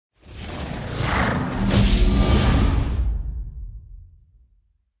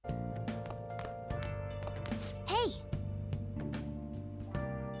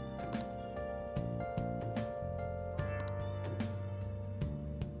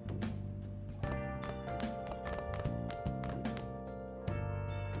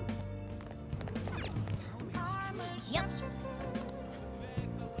Yep.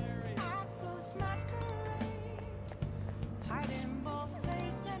 Hiding both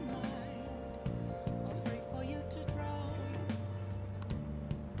face and mind, all free for you to draw.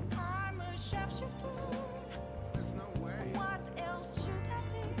 I'm a shapeshifter. There's no way. What else should I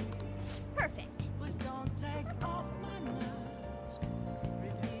be? Perfect. Please don't take off my mask,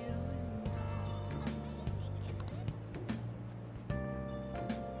 revealing dark.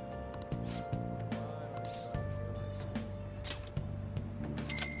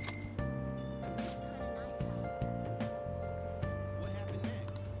 What happened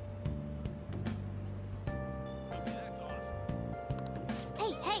next? Okay, that's awesome.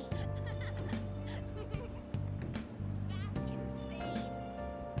 Hey, hey.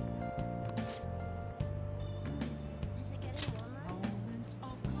 Is it getting warmer? Moments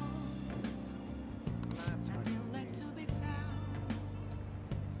of calm, That's hard. nothing left to be found.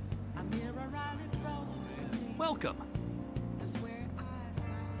 I'm here around in front of me. Welcome. That's where I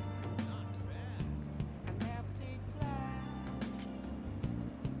found Not bad. an empty glass,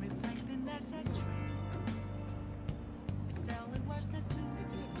 reflecting that's a tree. It's telling words that to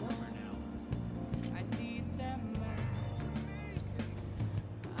It's be warmer told. now. I need them masks.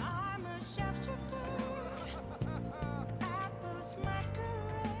 I'm a shapeshifter at this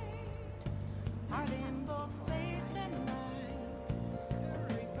masquerade, hiding both face and mind,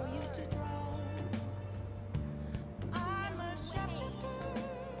 free for you to draw. I'm a shapeshifter,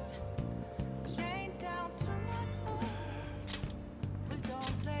 chained down to my core. Please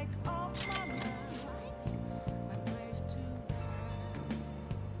don't take off my mask, my place to hide.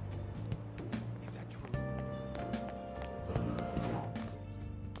 Is that true?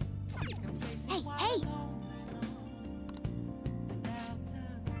 Hey, hey. Without a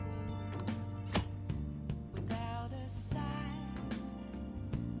clue, without a sign,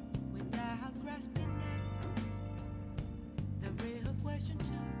 without grasping it, the real question to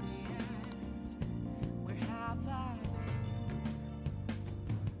be asked: where have I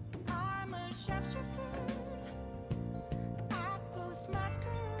been? I'm a shapeshifter at this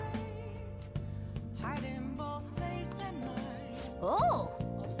masquerade, hiding both face and mind. Oh.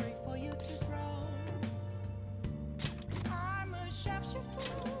 All free for you to throw. I'm a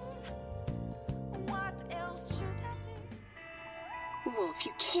shapeshifter. What else should I be? Wolf,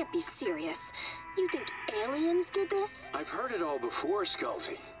 you can't be serious. You think aliens did this? I've heard it all before,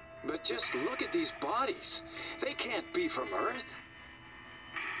 Skullsy. But just look at these bodies. They can't be from Earth.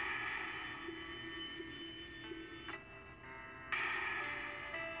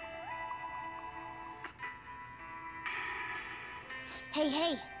 Hey,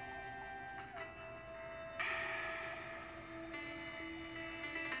 hey.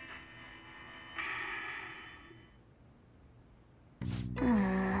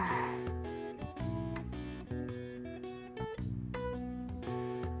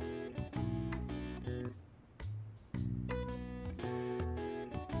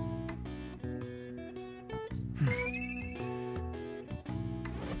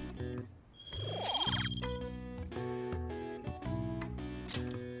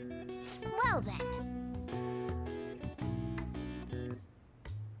 Well then.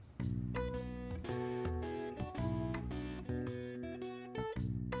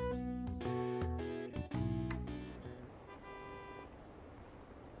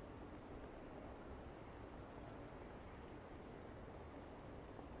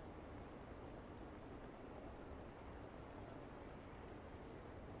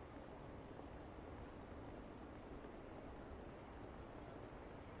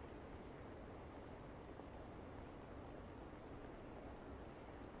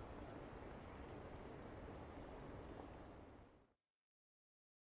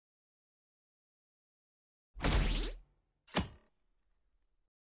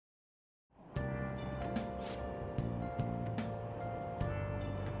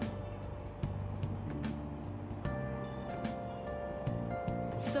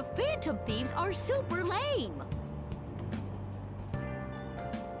 The Phantom Thieves are super lame!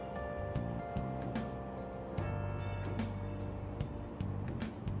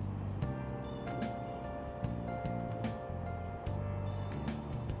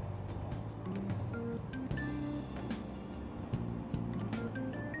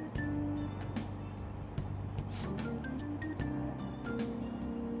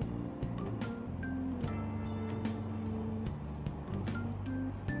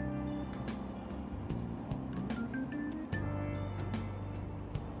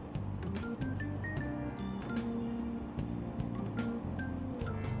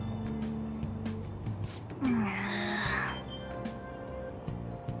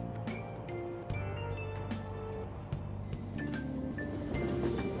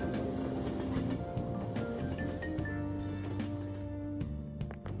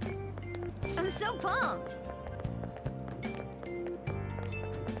 I'm so pumped.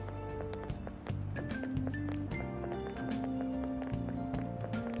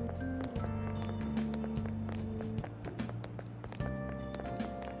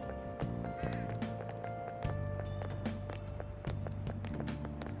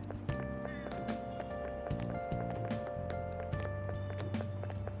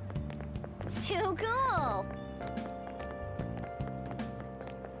 Too cool!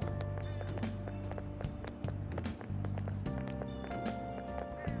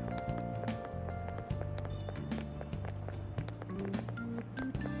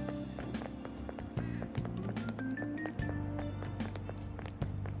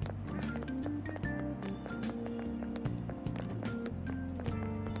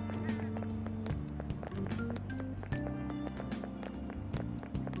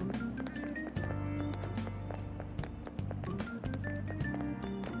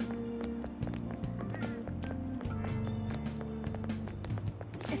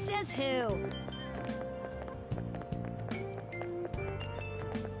 It says who?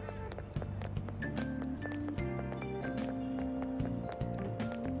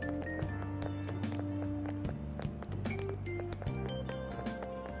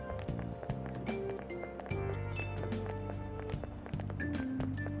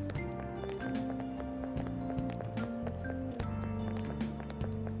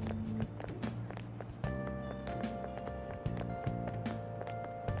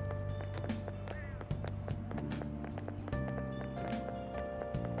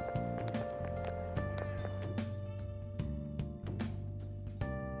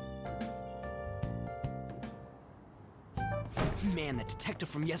 Man, that detective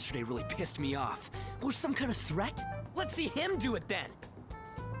from yesterday really pissed me off. Was some kind of threat? Let's see him do it then!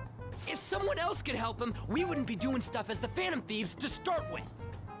 If someone else could help him, we wouldn't be doing stuff as the Phantom Thieves to start with!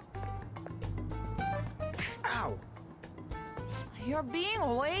 Ow! You're being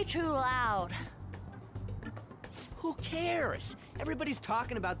way too loud. Who cares? Everybody's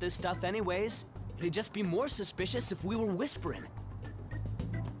talking about this stuff anyways. It'd just be more suspicious if we were whispering.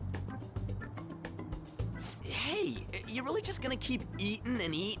 Hey, you really just gonna keep eating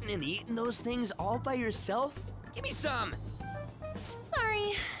and eating and eating those things all by yourself? Give me some!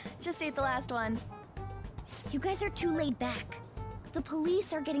 Sorry, just ate the last one. You guys are too laid back. The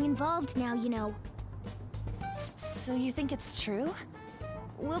police are getting involved now, you know. So you think it's true?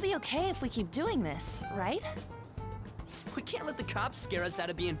 We'll be okay if we keep doing this, right? We can't let the cops scare us out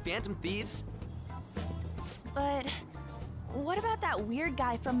of being Phantom Thieves. But what about that weird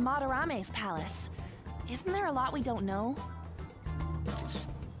guy from Madarame's palace? Isn't there a lot we don't know?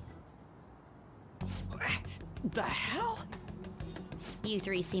 The hell? You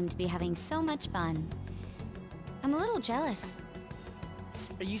three seem to be having so much fun. I'm a little jealous.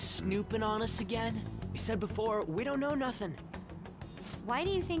 Are you snooping on us again? You said before, we don't know nothing. Why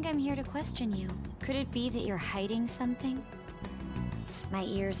do you think I'm here to question you? Could it be that you're hiding something? My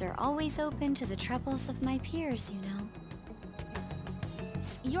ears are always open to the troubles of my peers, you know.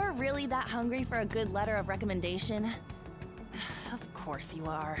 You're really that hungry for a good letter of recommendation? Of course you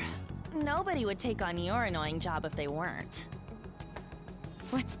are. Nobody would take on your annoying job if they weren't.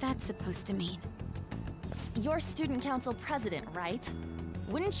 What's that supposed to mean? You're student council president, right?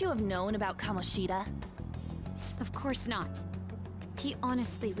 Wouldn't you have known about Kamoshida? Of course not. He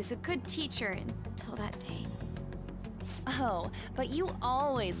honestly was a good teacher until that day. Oh, but you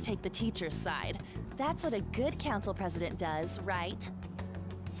always take the teacher's side. That's what a good council president does, right?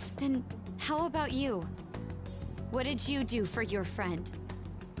 Then how about you? What did you do for your friend?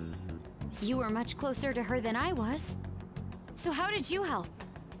 You were much closer to her than I was. So how did you help?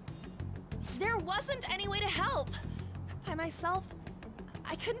 There wasn't any way to help. By myself,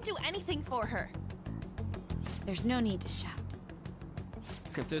 I couldn't do anything for her. There's no need to shout.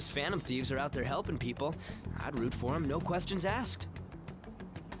 If those Phantom Thieves are out there helping people, I'd root for them, no questions asked.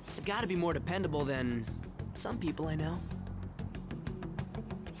 They've got to be more dependable than some people I know.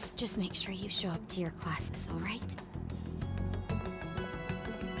 Just make sure you show up to your classes, all right?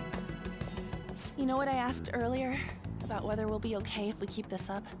 You know what I asked earlier? About whether we'll be okay if we keep this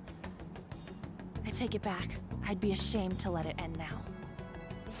up? I take it back. I'd be ashamed to let it end now.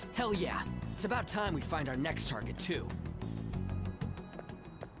 Hell yeah. It's about time we find our next target, too.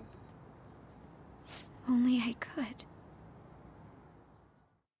 Only I could.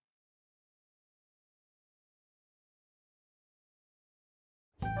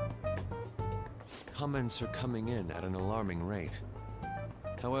 Comments are coming in at an alarming rate.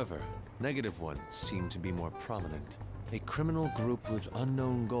 However, negative ones seem to be more prominent. A criminal group with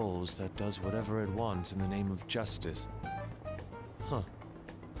unknown goals that does whatever it wants in the name of justice. Huh.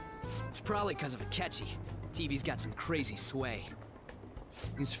 It's Probably because of Akechi. TV's got some crazy sway.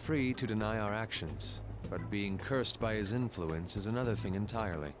 He's free to deny our actions, but being cursed by his influence is another thing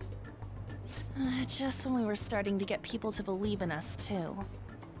entirely. Just when we were starting to get people to believe in us, too.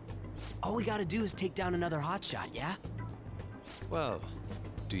 All we gotta do is take down another hotshot, yeah? Well,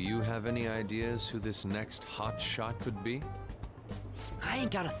 do you have any ideas who this next hot shot could be? I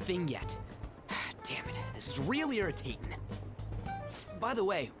ain't got a thing yet. Damn it, this is real irritating. By the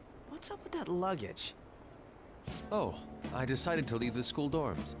way, what's up with that luggage? Oh, I decided to leave the school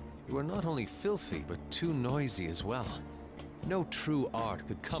dorms. You are not only filthy, but too noisy as well. No true art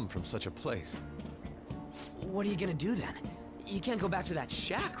could come from such a place. What are you gonna do then? You can't go back to that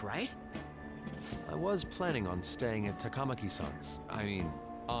shack, right? I was planning on staying at Takamaki-san's,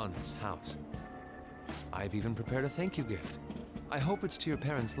 aunt's house. I've even prepared a thank you gift. I hope it's to your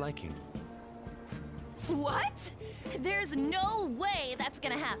parents' liking. What? There's no way that's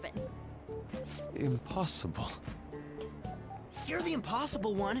gonna happen. Impossible. You're the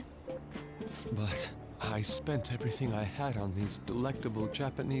impossible one. But I spent everything I had on these delectable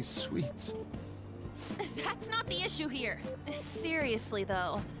Japanese sweets. That's not the issue here. Seriously,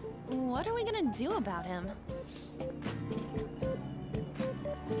 though, what are we gonna do about him?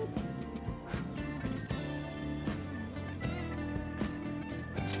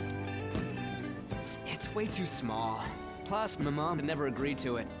 It's way too small. Plus, my mom never agreed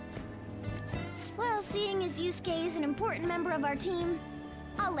to it. Well, seeing as Yusuke is an important member of our team,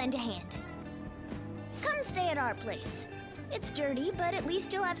 I'll lend a hand. Come stay at our place. It's dirty, but at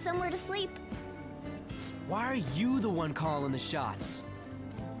least you'll have somewhere to sleep. Why are you the one calling the shots?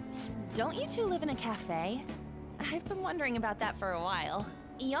 Don't you two live in a cafe? I've been wondering about that for a while.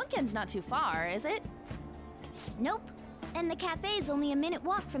 Yonken's not too far, is it? Nope. And the cafe's only a minute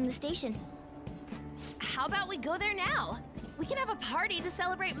walk from the station. How about we go there now? We can have a party to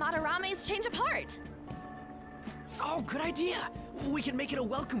celebrate Madarame's change of heart. Oh, good idea. We can make it a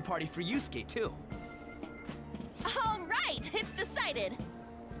welcome party for Yusuke, too. All right, it's decided.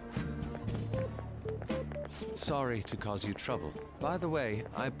 Sorry to cause you trouble. By the way,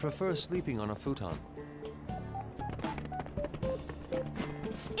 I prefer sleeping on a futon.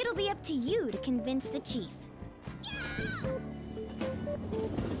 It'll be up to you to convince the chief.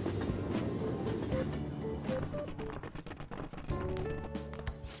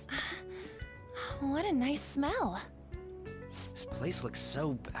 What a nice smell. This place looks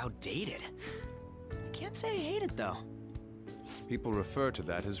so outdated. I can't say I hate it, though. People refer to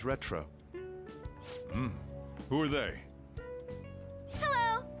that as retro. Who are they?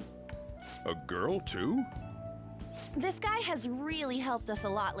 Hello. A girl, too? This guy has really helped us a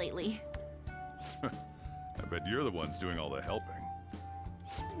lot lately. I bet you're the ones doing all the helping.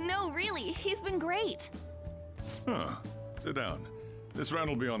 No, really, he's been great. Huh. Sit down. This round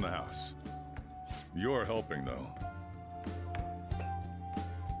will be on the house. You're helping, though.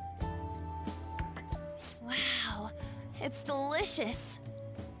 Wow, it's delicious.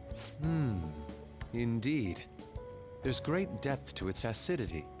 Indeed. There's great depth to its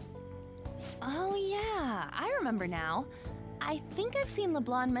acidity. Oh yeah, I remember now. I think I've seen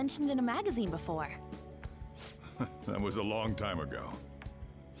LeBlanc mentioned in a magazine before. That was a long time ago.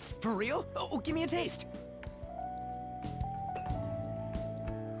 For real? Oh, give me a taste.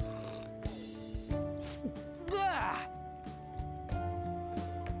 Ah!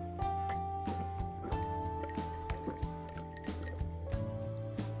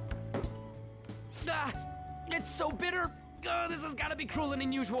 Ah, it's so bitter. This has got to be cruel and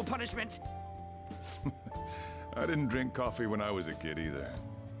unusual punishment. I didn't drink coffee when I was a kid either.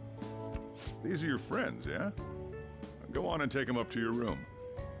 These are your friends, yeah? Go on and take them up to your room.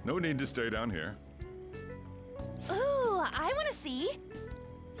 No need to stay down here. Ooh, I want to see.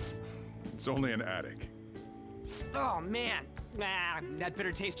 It's only an attic. Oh, man. That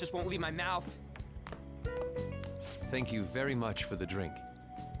bitter taste just won't leave my mouth. Thank you very much for the drink.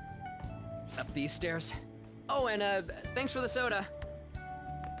 Up these stairs. Oh, and thanks for the soda.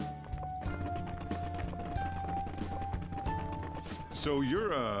 So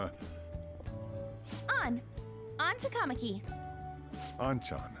you're, On Takamaki.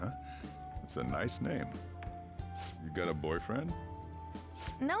 Anchan, huh? That's a nice name. You got a boyfriend?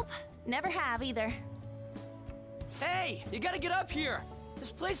 Nope, never have either. Hey, you gotta get up here.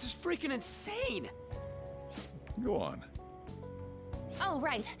 This place is freaking insane. Go on. Oh,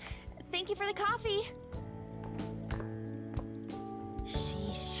 right. Thank you for the coffee.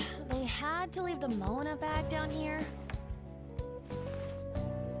 Sheesh, they had to leave the Mona bag down here.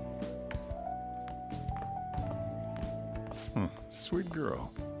 Sweet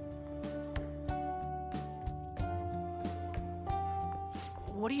girl.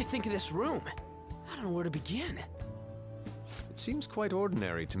 What do you think of this room? I don't know where to begin. It seems quite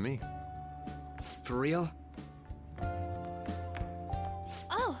ordinary to me. For real?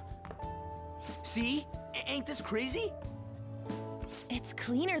 Oh, See? Ain't this crazy? it's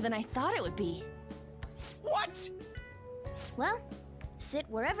cleaner than I thought it would be. What? Well, sit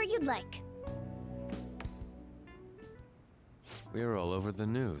wherever you'd like. We're all over the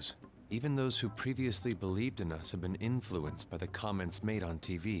news. Even those who previously believed in us have been influenced by the comments made on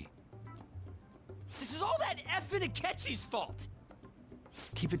TV. This is all that effing Akechi's fault!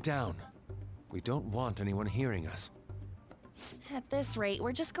 Keep it down. We don't want anyone hearing us. At this rate,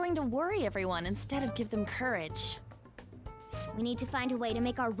 we're just going to worry everyone instead of give them courage. We need to find a way to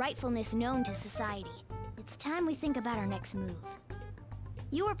make our rightfulness known to society. It's time we think about our next move.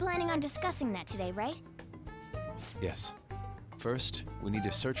 You were planning on discussing that today, right? Yes. First, we need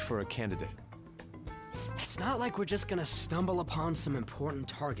to search for a candidate. It's not like we're just gonna stumble upon some important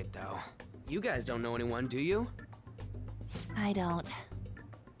target, though. You guys don't know anyone, do you? I don't.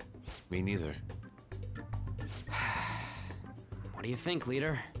 Me neither. What do you think,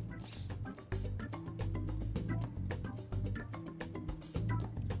 leader?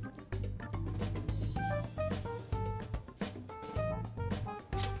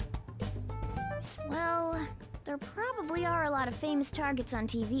 Well, there probably are a lot of famous targets on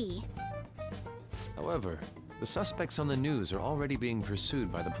TV. However, the suspects on the news are already being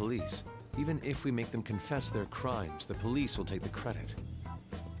pursued by the police. Even if we make them confess their crimes, the police will take the credit.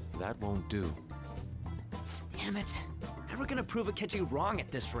 That won't do. Damn it. Never gonna prove Akechi wrong at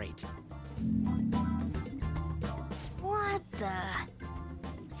this rate. What the?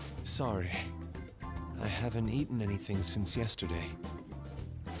 Sorry. I haven't eaten anything since yesterday.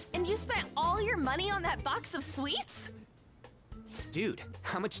 And you spent all your money on that box of sweets? Dude,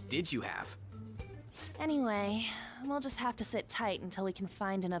 how much did you have? Anyway, we'll just have to sit tight until we can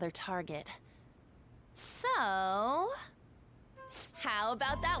find another target. So, how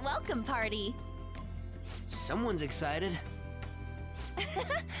about that welcome party? Someone's excited.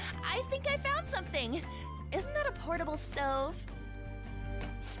 I think I found something. Isn't that a portable stove?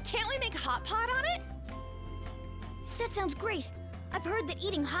 Can't we make hot pot on it? That sounds great. I've heard that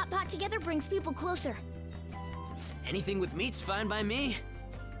eating hot pot together brings people closer. Anything with meat's fine by me.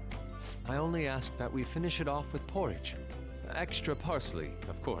 I only ask that we finish it off with porridge. Extra parsley,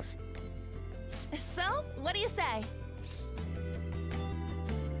 of course. So, what do you say?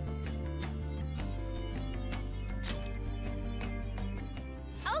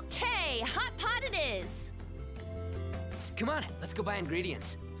 Okay, hot pot it is. Come on, let's go buy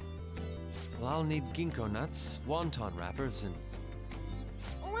ingredients. Well, I'll need ginkgo nuts, wonton wrappers, and...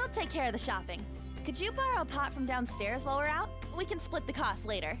 We'll take care of the shopping. Could you borrow a pot from downstairs while we're out? We can split the cost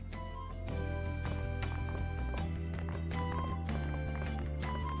later.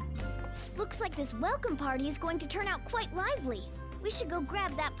 Looks like this welcome party is going to turn out quite lively. We should go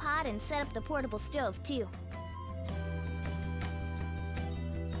grab that pot and set up the portable stove, too.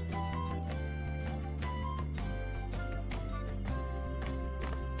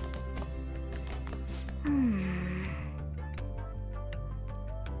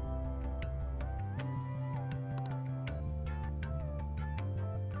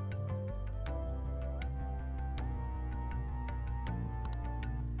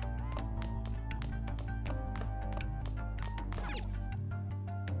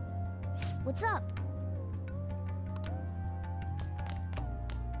 What's up?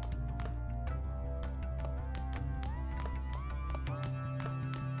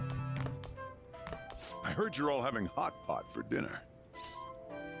 I heard you're all having hot pot for dinner.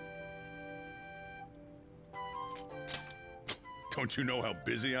 Don't you know how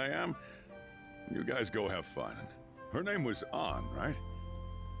busy I am? You guys go have fun. Her name was An, right?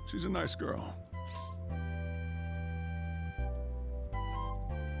 She's a nice girl.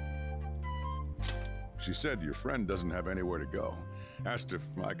 She said your friend doesn't have anywhere to go. Asked if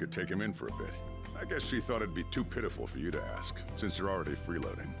I could take him in for a bit. I guess she thought it'd be too pitiful for you to ask, since you're already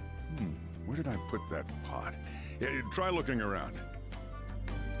freeloading. Where did I put that pot? Yeah, try looking around.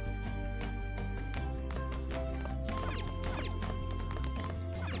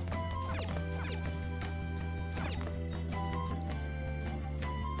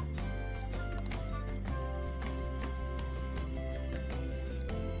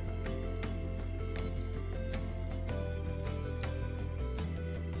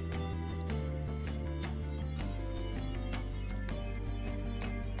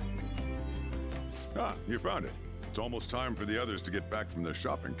 Ah, you found it. It's almost time for the others to get back from their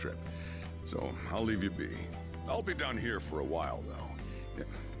shopping trip. So I'll leave you be. I'll be down here for a while, though. Yeah,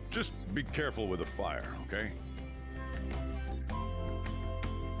 just be careful with the fire, okay?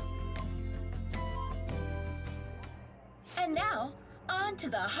 And now, on to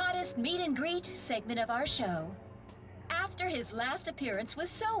the hottest meet and greet segment of our show. After his last appearance was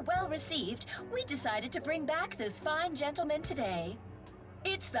so well received, we decided to bring back this fine gentleman today.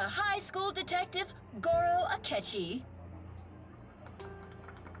 It's the high school detective, Goro Akechi.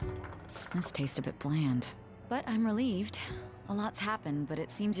 This tastes a bit bland, but I'm relieved. A lot's happened, but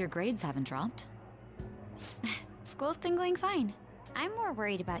it seems your grades haven't dropped. School's been going fine. I'm more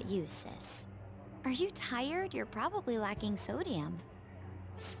worried about you, sis. Are you tired? You're probably lacking sodium.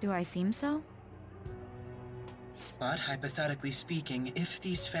 Do I seem so? But hypothetically speaking, if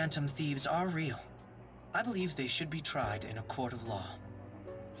these phantom thieves are real, I believe they should be tried in a court of law.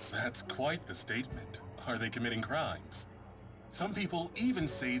 That's quite the statement. Are they committing crimes? Some people even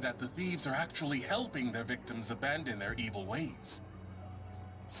say that the thieves are actually helping their victims abandon their evil ways.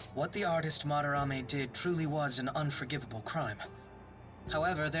 What the artist Madarame did truly was an unforgivable crime.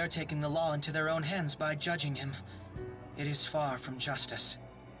 However, they're taking the law into their own hands by judging him. It is far from justice.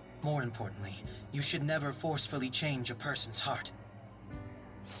 More importantly, you should never forcefully change a person's heart.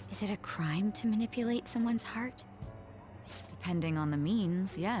 Is it a crime to manipulate someone's heart? Depending on the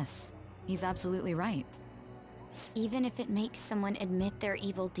means, yes. He's absolutely right. Even if it makes someone admit their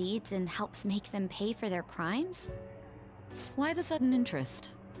evil deeds and helps make them pay for their crimes? Why the sudden interest?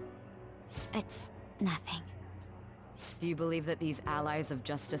 It's nothing. Do you believe that these allies of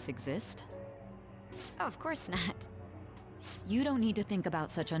justice exist? Oh, of course not. You don't need to think about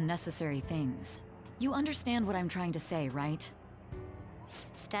such unnecessary things. You understand what I'm trying to say, right?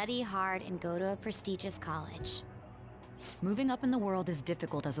 Study hard and go to a prestigious college. Moving up in the world is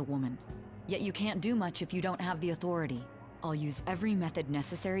difficult as a woman. Yet you can't do much if you don't have the authority. I'll use every method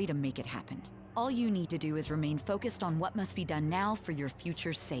necessary to make it happen. All you need to do is remain focused on what must be done now for your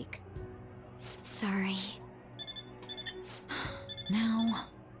future's sake. Sorry. Now...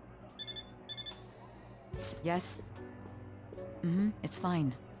 Yes? It's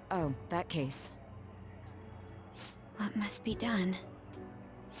fine. Oh, that case. What must be done?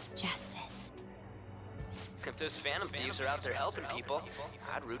 Justice. If those phantom thieves are out there helping people,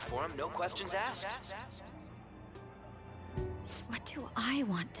 I'd root for them, no questions asked. What do I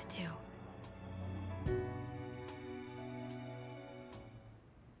want to do?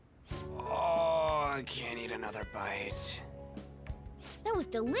 Oh, I can't eat another bite. That was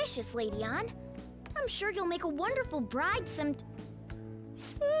delicious, Lady Ann. I'm sure you'll make a wonderful bride some...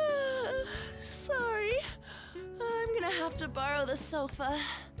 Sorry. I'm gonna have to borrow the sofa.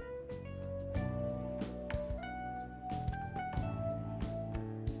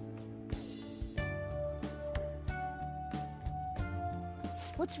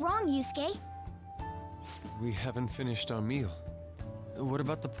 What's wrong, Yusuke? We haven't finished our meal. What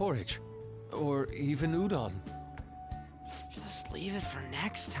about the porridge? Or even udon? Just leave it for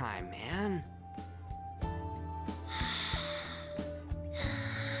next time, man.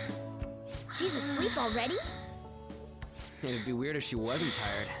 She's asleep already? It'd be weird if she wasn't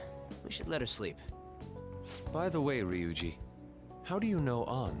tired. We should let her sleep. By the way, Ryuji, how do you know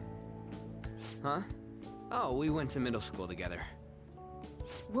An? Huh? Oh, we went to middle school together.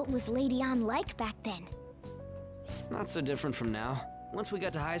 What was Lady Ann like back then? Not so different from now. Once we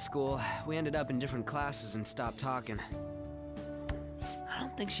got to high school, we ended up in different classes and stopped talking. I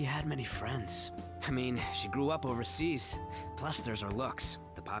don't think she had many friends. I mean, she grew up overseas. Plus, there's her looks.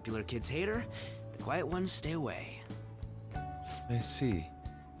 The popular kids hate her, the quiet ones stay away. I see.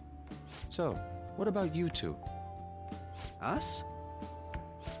 So, what about you two? Us?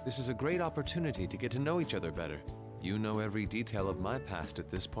 This is a great opportunity to get to know each other better. You know every detail of my past at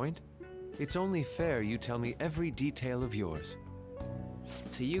this point. It's only fair you tell me every detail of yours.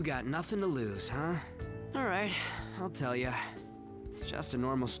 So you got nothing to lose, huh? All right, I'll tell you. It's just a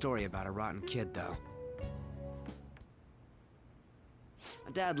normal story about a rotten kid, though.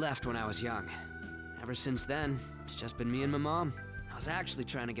 My dad left when I was young. Ever since then, it's just been me and my mom. I was actually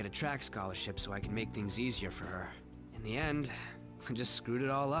trying to get a track scholarship so I could make things easier for her. In the end, I just screwed it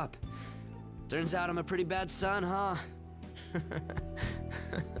all up. Turns out I'm a pretty bad son, huh?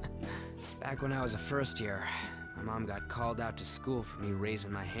 Back when I was a first year, my mom got called out to school for me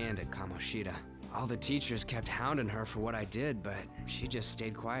raising my hand at Kamoshida. All the teachers kept hounding her for what I did, but she just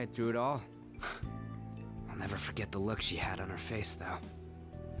stayed quiet through it all. I'll never forget the look she had on her face, though.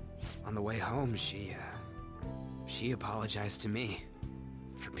 On the way home, she apologized to me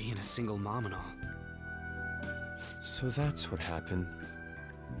for being a single mom and all. So that's what happened.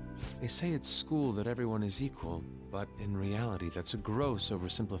 They say at school that everyone is equal, but in reality that's a gross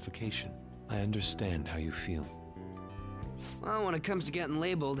oversimplification. I understand how you feel. Well, when it comes to getting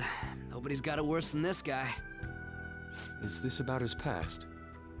labeled, nobody's got it worse than this guy. Is this about his past?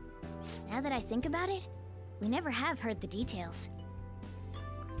 Now that I think about it, We never have heard the details.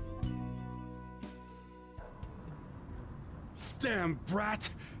 Damn brat!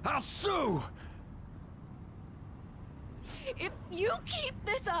 I'll sue! If you keep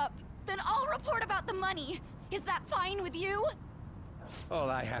this up, then I'll report about the money. Is that fine with you? All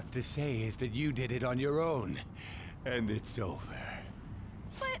I have to say is that you did it on your own, and it's over.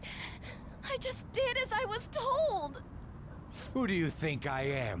 But I just did as I was told. Who do you think I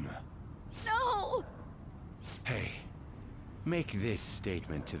am? No! Hey, make this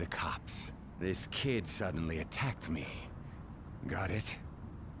statement to the cops. This kid suddenly attacked me. Got it?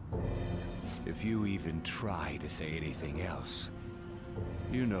 If you even try to say anything else,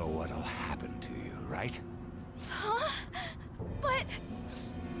 you know what'll happen to you, right? Huh? But...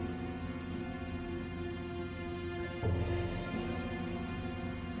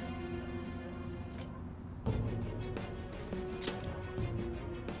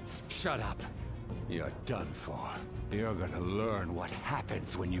 Shut up. You're done for. You're gonna learn what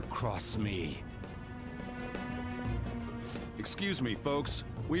happens when you cross me. Excuse me, folks.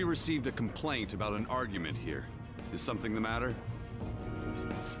 We received a complaint about an argument here. Is something the matter?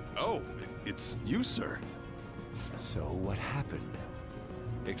 Oh, it's you, sir. So what happened?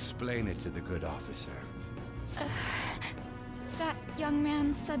 Explain it to the good officer. That young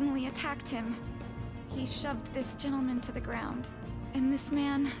man suddenly attacked him. He shoved this gentleman to the ground, and this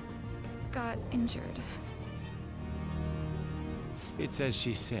man got injured. It's as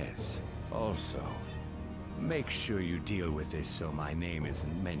she says. Also, make sure you deal with this so my name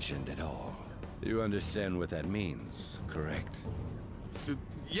isn't mentioned at all. You understand what that means, correct?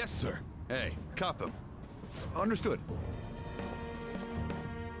 Yes, sir. Hey, cuff him. Understood.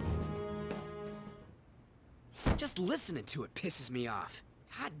 Just listening to it pisses me off.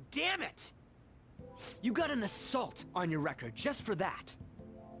 God damn it! You got an assault on your record just for that.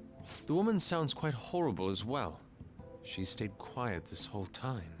 The woman sounds quite horrible as well. She stayed quiet this whole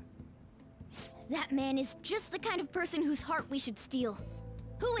time. That man is just the kind of person whose heart we should steal.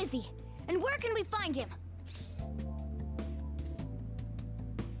 Who is he? And where can we find him?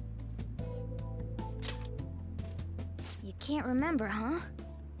 You can't remember, huh?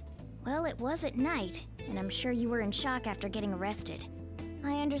 Well, it was at night, and I'm sure you were in shock after getting arrested.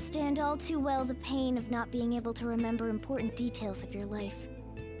 I understand all too well the pain of not being able to remember important details of your life.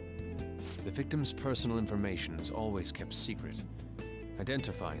 The victim's personal information is always kept secret.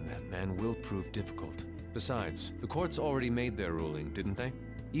 Identifying that man will prove difficult. Besides, the courts already made their ruling, didn't they?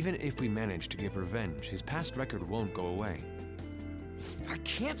 Even if we manage to get revenge, his past record won't go away. I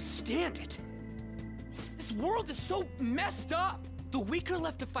can't stand it. This world is so messed up. The weak are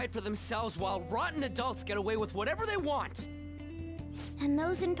left to fight for themselves while rotten adults get away with whatever they want. And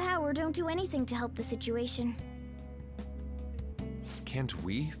those in power don't do anything to help the situation. Can't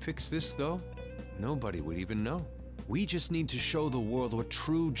we fix this, though? Nobody would even know. We just need to show the world what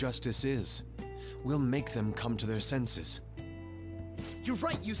true justice is. We'll make them come to their senses. You're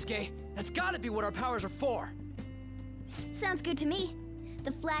right, Yusuke. That's gotta be what our powers are for. Sounds good to me.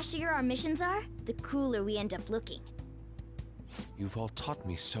 The flashier our missions are, the cooler we end up looking. You've all taught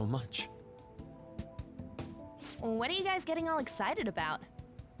me so much. What are you guys getting all excited about?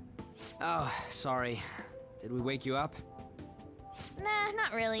 Oh, sorry. Did we wake you up? Nah,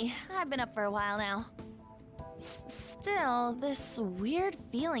 not really. I've been up for a while now. Still, this weird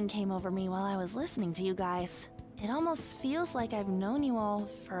feeling came over me while I was listening to you guys. It almost feels like I've known you all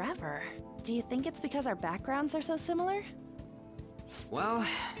forever. Do you think it's because our backgrounds are so similar? Well,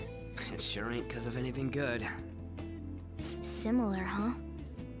 it sure ain't because of anything good. Similar, huh?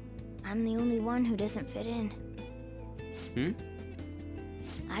 I'm the only one who doesn't fit in.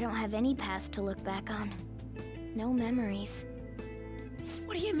 I don't have any past to look back on. No memories.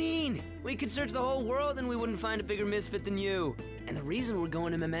 What do you mean? We could search the whole world and we wouldn't find a bigger misfit than you. And the reason we're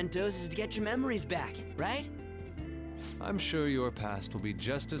going to Mementos is to get your memories back, right? I'm sure your past will be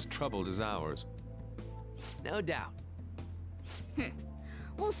just as troubled as ours. No doubt.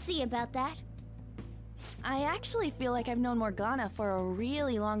 We'll see about that. I actually feel like I've known Morgana for a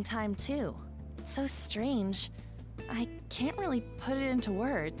really long time, too. It's so strange. I can't really put it into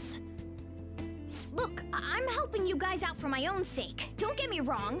words. Look, I'm helping you guys out for my own sake. Don't get me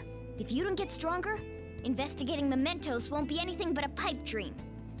wrong. If you don't get stronger, investigating Mementos won't be anything but a pipe dream.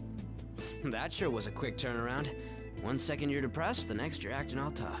 That sure was a quick turnaround. 1 second you're depressed, the next you're acting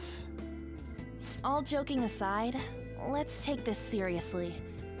all tough. All joking aside, let's take this seriously.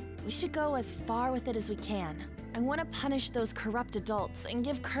 We should go as far with it as we can. I want to punish those corrupt adults and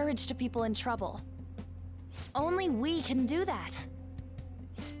give courage to people in trouble. Only we can do that.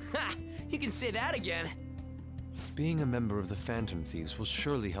 Ha! You can say that again. Being a member of the Phantom Thieves will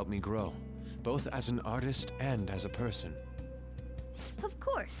surely help me grow. both as an artist and as a person. Of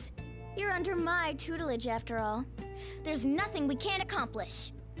course. You're under my tutelage after all. There's nothing we can't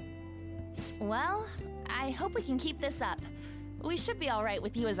accomplish. Well, I hope we can keep this up. We should be all right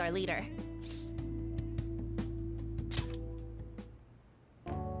with you as our leader.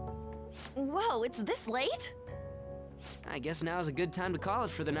 Whoa, it's this late? I guess now's a good time to call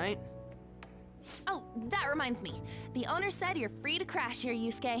it for the night. Oh, that reminds me. The owner said you're free to crash here,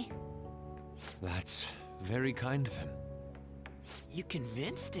 Yusuke. That's very kind of him. You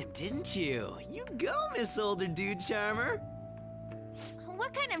convinced him, didn't you? You go, Miss Older Dude Charmer.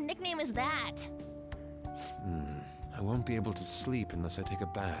 What kind of nickname is that? I won't be able to sleep unless I take a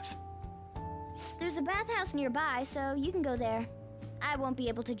bath. There's a bathhouse nearby, so you can go there. I won't be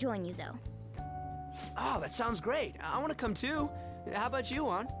able to join you, though. Oh, that sounds great. I want to come too. How about you,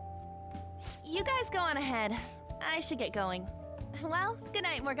 Juan? You guys go on ahead. I should get going. Well, good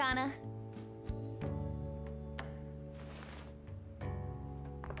night, Morgana.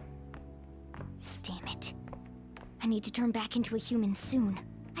 Damn it. I need to turn back into a human soon.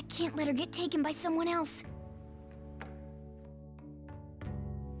 I can't let her get taken by someone else.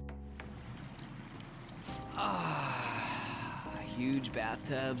 Huge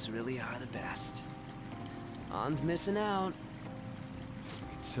bathtubs really are the best. Juan's missing out.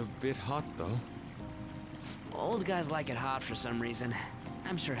 It's a bit hot, though. Old guys like it hot for some reason.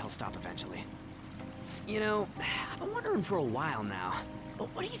 I'm sure he'll stop eventually. You know, I've been wondering for a while now. But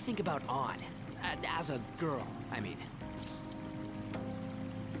what do you think about On? As a girl, I mean.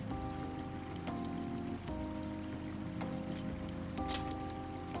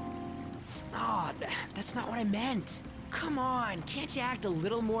 Oh, that's not what I meant. Come on, can't you act a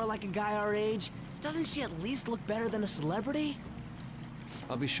little more like a guy our age? Doesn't she at least look better than a celebrity?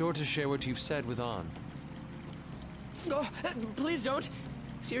 I'll be sure to share what you've said with On. Oh, please don't.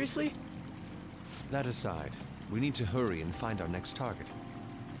 Seriously? That aside, we need to hurry and find our next target.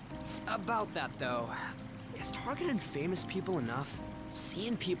 About that, though, is targeting famous people enough?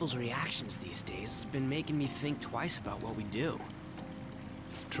 Seeing people's reactions these days has been making me think twice about what we do.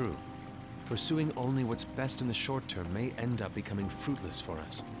 True. Pursuing only what's best in the short term may end up becoming fruitless for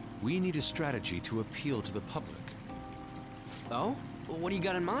us. We need a strategy to appeal to the public. Oh? What do you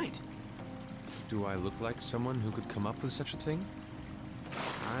got in mind? Do I look like someone who could come up with such a thing?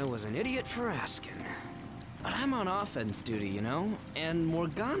 I was an idiot for asking. But I'm on offense duty, you know? And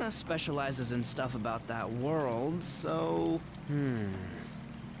Morgana specializes in stuff about that world, so...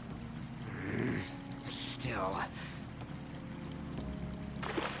 Still...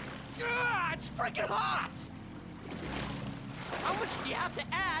 it's freaking hot! How much do you have to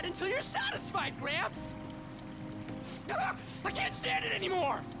add until you're satisfied, Gramps? I can't stand it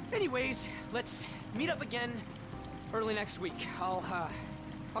anymore! Anyways, let's meet up again early next week. I'll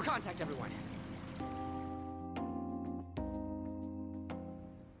contact everyone.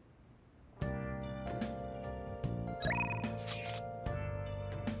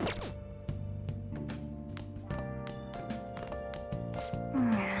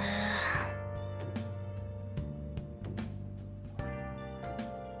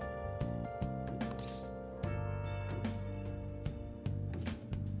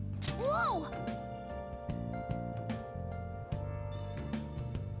 Whoa!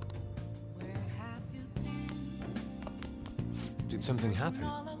 Did something happen?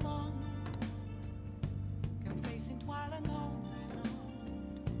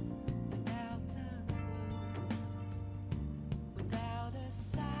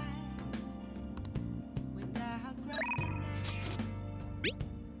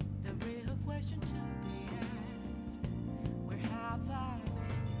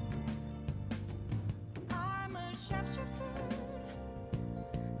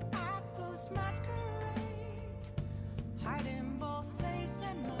 Hiding both face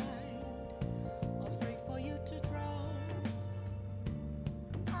and mind, all free for you to draw.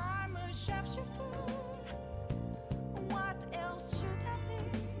 I'm a sharpshooter. What else should I be?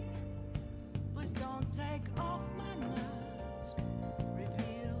 Please don't take off my mask,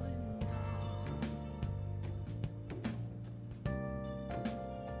 revealing dawn.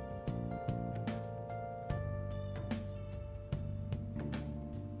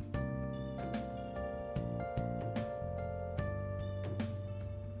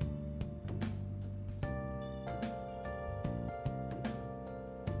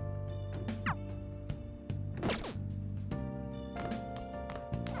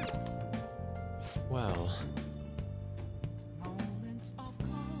 Well... Moments of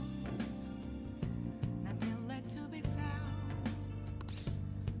calm, nothing left to be found.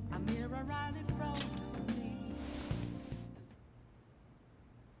 A mirror right in front of me.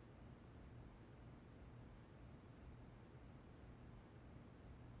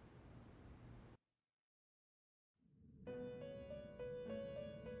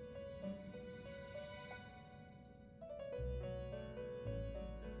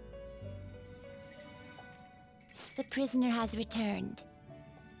 The prisoner has returned.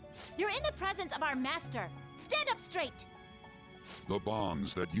 You're in the presence of our master. Stand up straight! The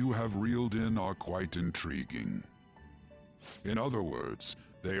bonds that you have reeled in are quite intriguing. In other words,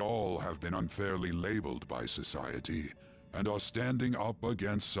 they all have been unfairly labeled by society and are standing up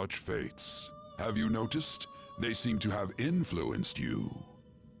against such fates. Have you noticed? They seem to have influenced you.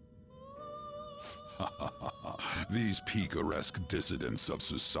 These picaresque dissidents of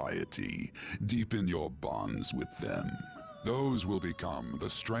society, deepen your bonds with them. Those will become the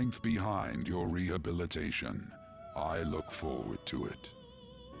strength behind your rehabilitation. I look forward to it.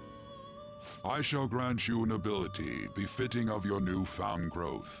 I shall grant you an ability befitting of your newfound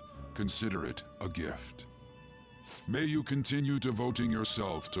growth. Consider it a gift. May you continue devoting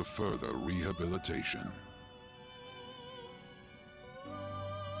yourself to further rehabilitation.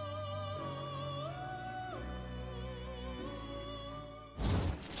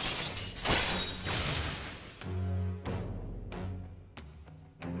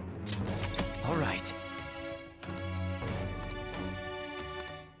 All right.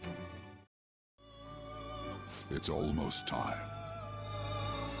 It's almost time.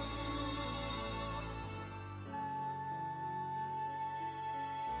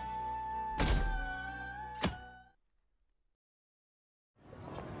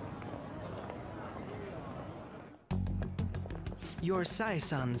 You're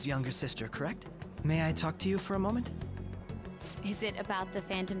Sai-san's younger sister, correct? May I talk to you for a moment? Is it about the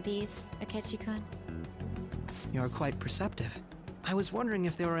Phantom Thieves, Akechi-kun? You're quite perceptive. I was wondering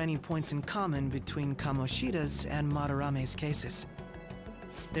if there were any points in common between Kamoshida's and Madarame's cases.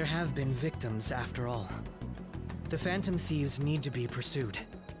 There have been victims, after all. The Phantom Thieves need to be pursued.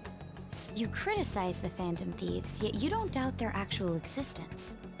 You criticize the Phantom Thieves, yet you don't doubt their actual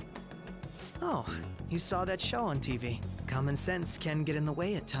existence. Oh, you saw that show on TV. Common sense can get in the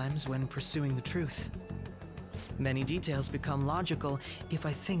way at times when pursuing the truth. Many details become logical if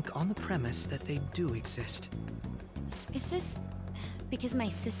I think on the premise that they do exist. Is this because my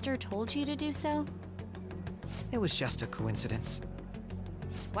sister told you to do so? It was just a coincidence.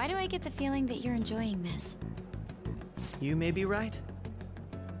 Why do I get the feeling that you're enjoying this? You may be right.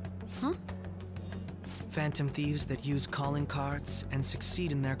 Huh? Phantom thieves that use calling cards and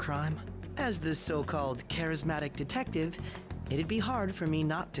succeed in their crime. As the so-called charismatic detective, it'd be hard for me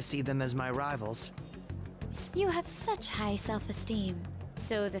not to see them as my rivals. You have such high self-esteem.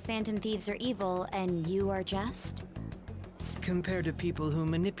 So the Phantom Thieves are evil and you are just? Compared to people who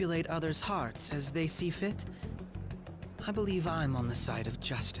manipulate others' hearts as they see fit, I believe I'm on the side of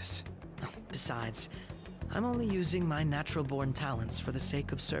justice. Besides, I'm only using my natural-born talents for the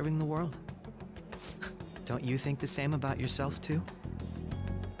sake of serving the world. Don't you think the same about yourself, too?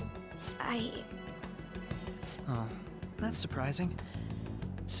 Oh, that's surprising.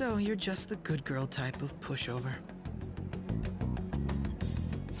 So you're just the good girl type of pushover.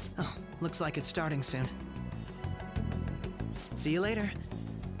 Oh, looks like it's starting soon. See you later.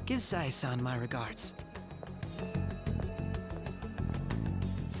 Give Sai-san my regards.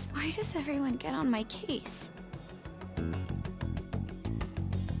 Why does everyone get on my case?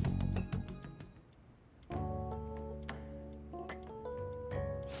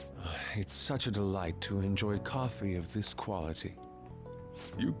 It's such a delight to enjoy coffee of this quality.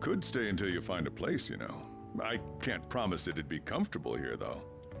 You could stay until you find a place, you know. I can't promise it'd be comfortable here, though.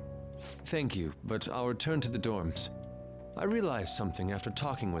 Thank you, but I'll return to the dorms. I realized something after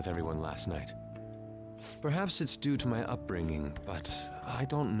talking with everyone last night. Perhaps it's due to my upbringing, but I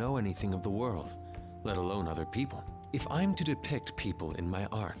don't know anything of the world, let alone other people. If I'm to depict people in my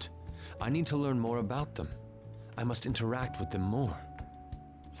art, I need to learn more about them. I must interact with them more.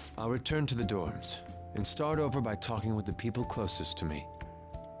 I'll return to the dorms and start over by talking with the people closest to me.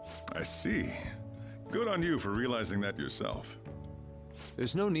 I see. Good on you for realizing that yourself.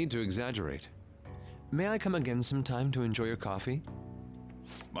 There's no need to exaggerate. May I come again sometime to enjoy your coffee?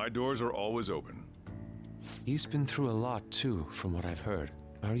 My doors are always open. He's been through a lot, too, from what I've heard.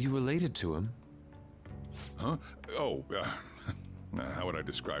 Are you related to him? Huh? Oh, how would I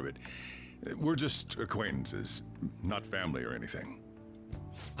describe it? We're just acquaintances, not family or anything.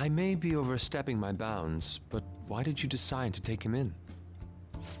 I may be overstepping my bounds, but why did you decide to take him in?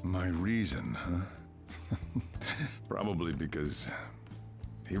 My reason, huh? Probably because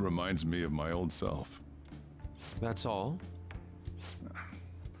he reminds me of my old self. That's all?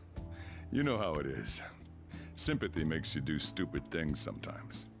 You know how it is. Sympathy makes you do stupid things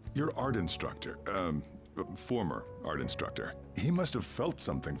sometimes. Your art instructor, former art instructor, he must have felt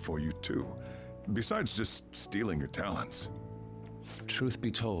something for you too, besides just stealing your talents. Truth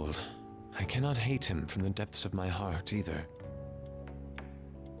be told, I cannot hate him from the depths of my heart either.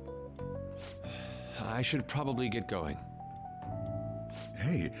 I should probably get going.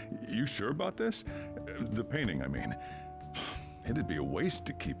 Hey, you sure about this? The painting, I mean. It'd be a waste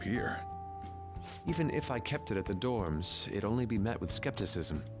to keep here. Even if I kept it at the dorms, it'd only be met with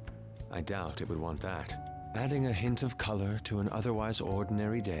skepticism. I doubt it would want that. Adding a hint of color to an otherwise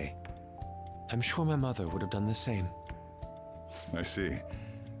ordinary day. I'm sure my mother would have done the same. I see.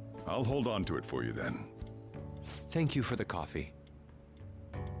 I'll hold on to it for you then. Thank you for the coffee.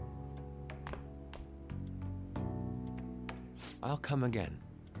 I'll come again.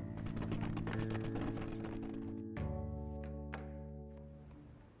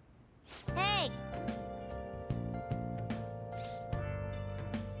 Hey!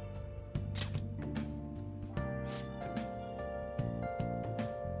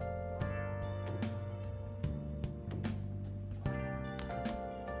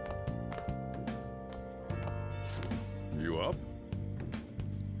 You up?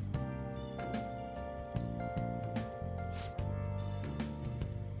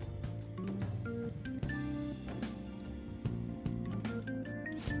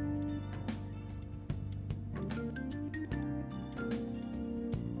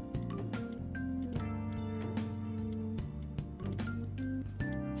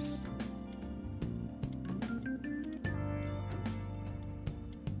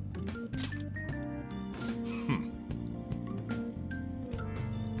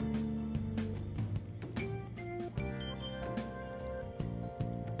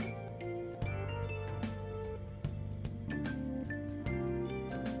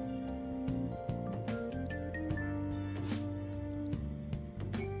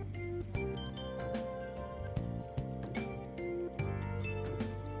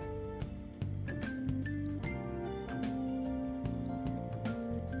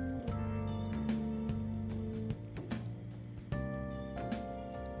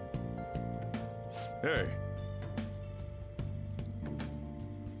 Hey.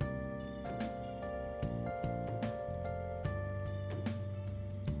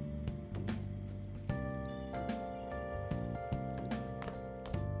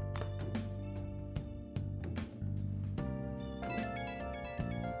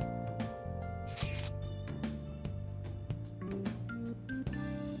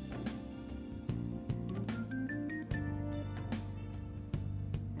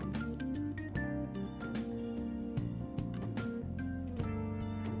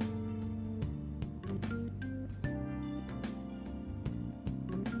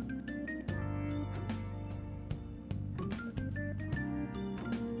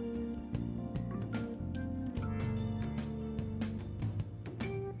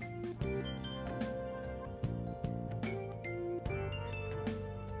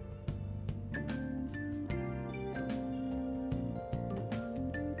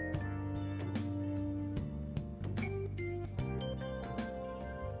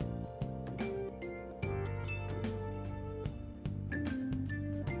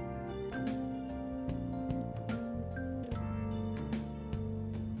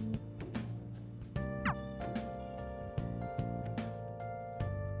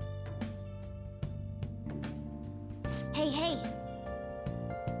 Hey, hey!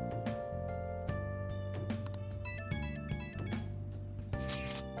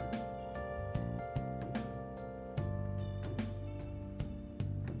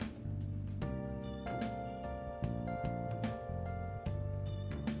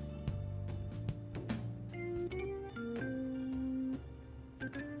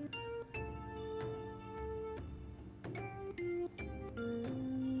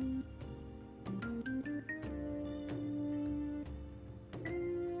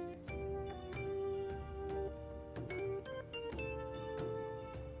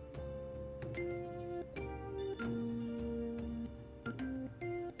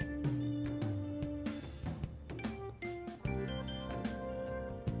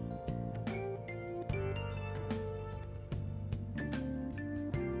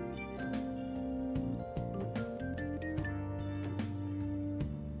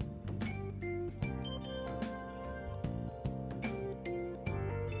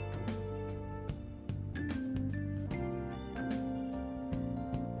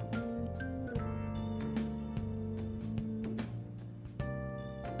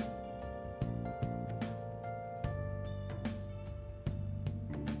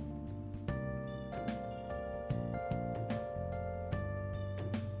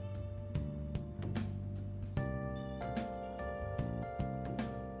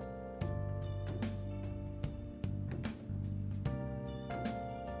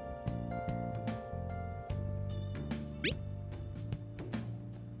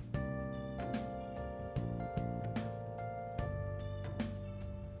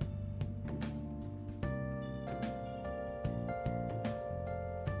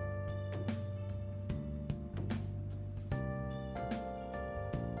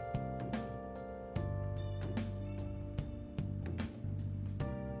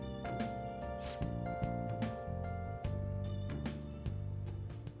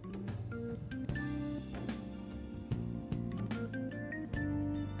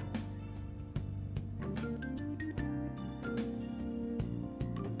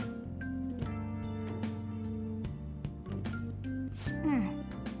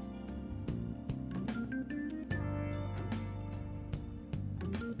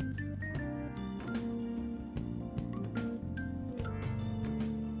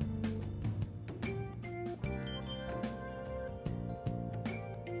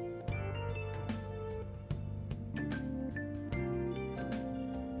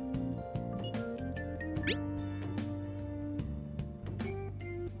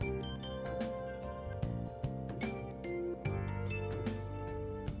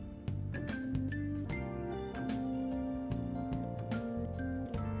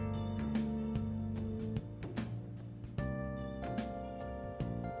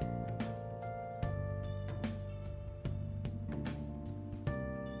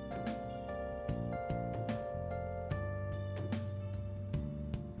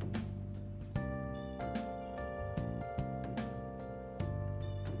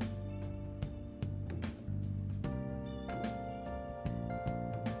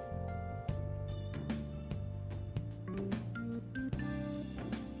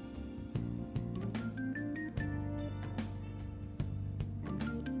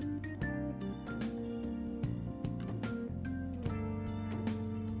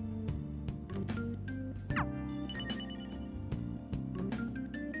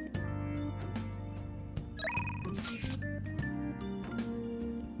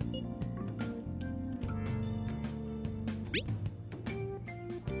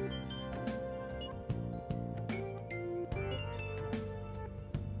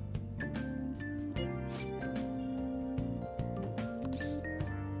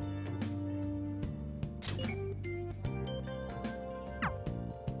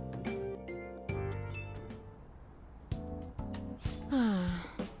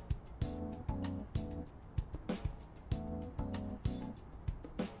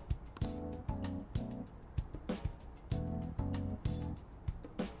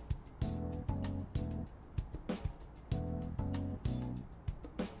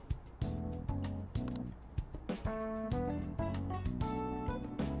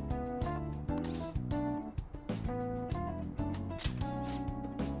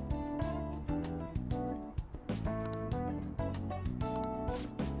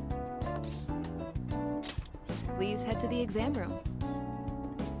 please head to the exam room.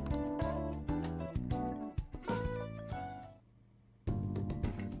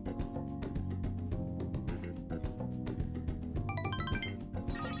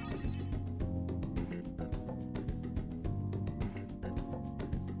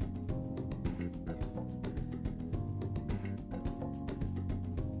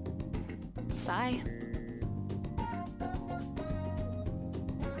 Bye.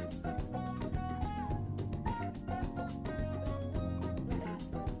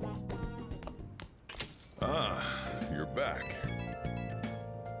 Ah, you're back.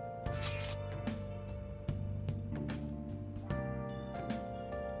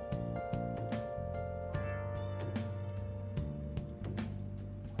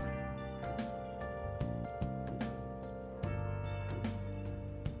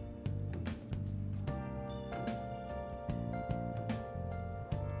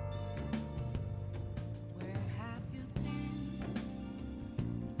 Where have you been?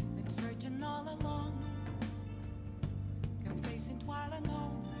 Been searching all along, confessing while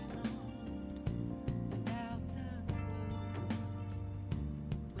alone and on, without a clue,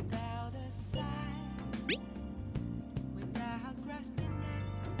 without a sign, without grasping it.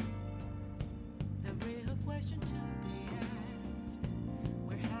 The real question to be asked: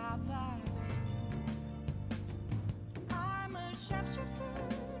 where have I been? I'm a sharpshooter.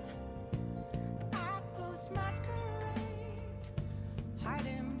 Apples masquerade,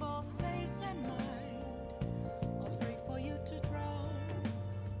 hiding both face and mind, all free for you to draw.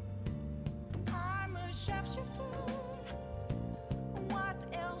 I'm a sharpshooter. What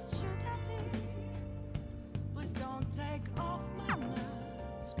else should I be? Please don't take off my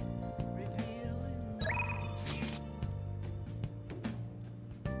mask, revealing me.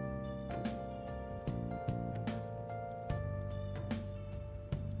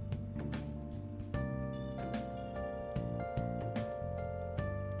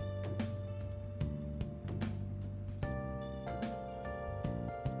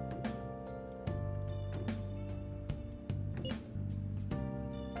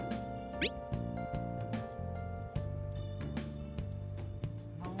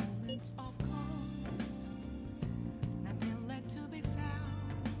 Moments of calm, nothing left to be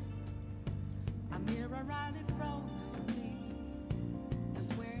found. A mirror right in front of me,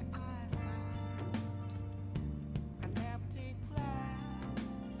 that's where I found an empty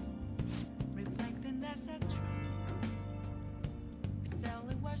glass, reflecting that's a truth. It's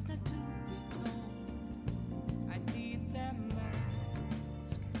telling words not to be told. I need that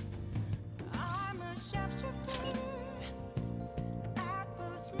mask. I'm a sharpshooter.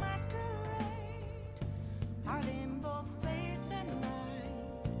 Apples masquerade, hiding both face and mind,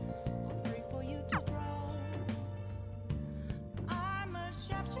 all free for you to draw. I'm a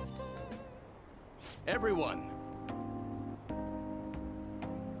sharpshooter. Everyone!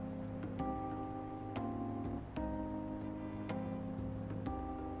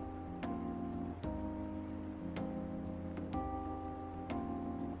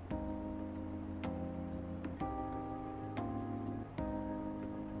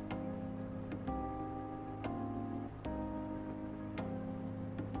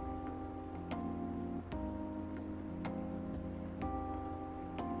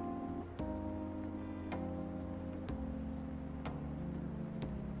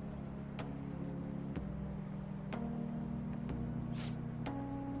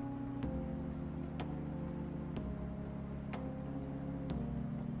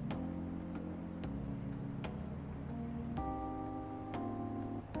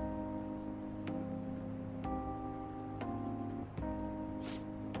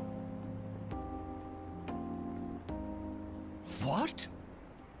 What?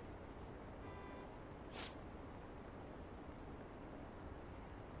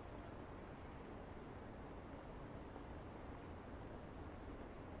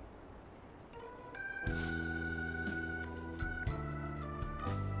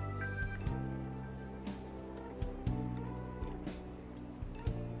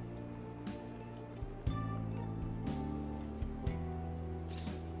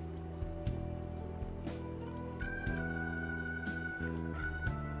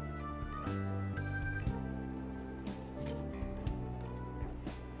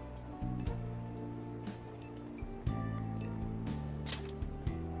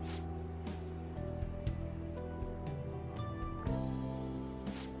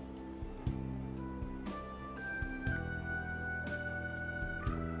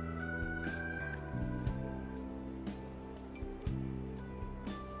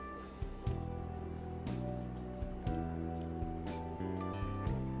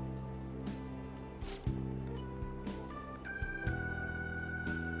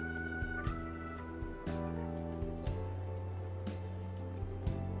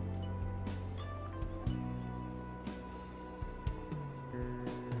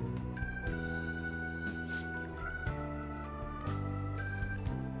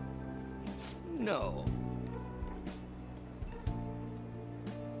 No.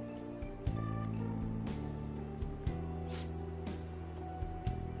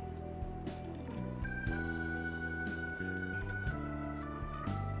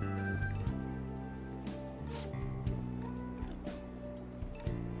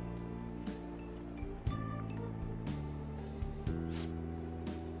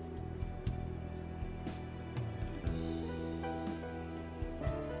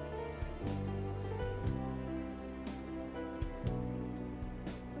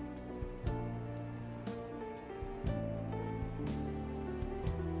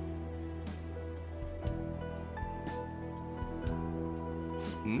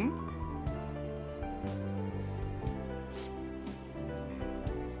 Hmm?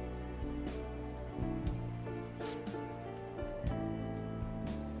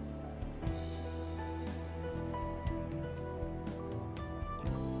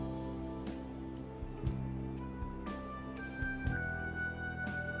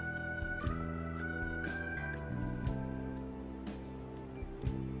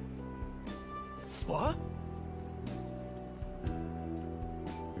 What?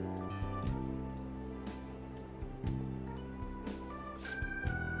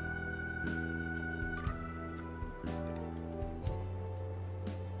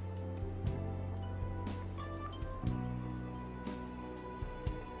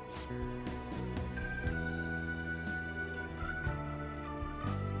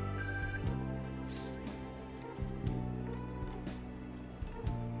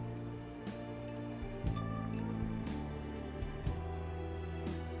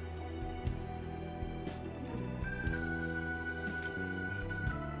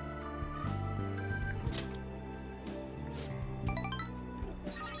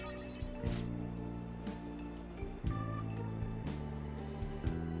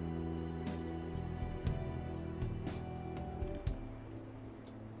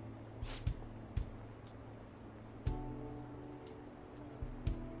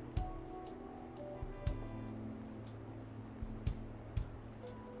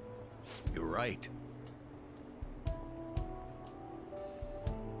 You're right.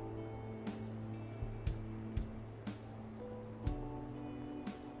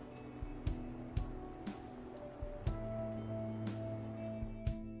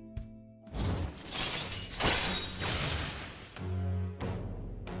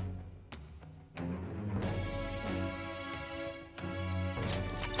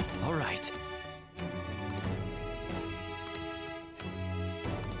 All right.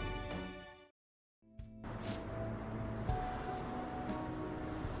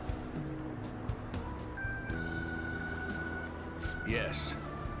 Yes.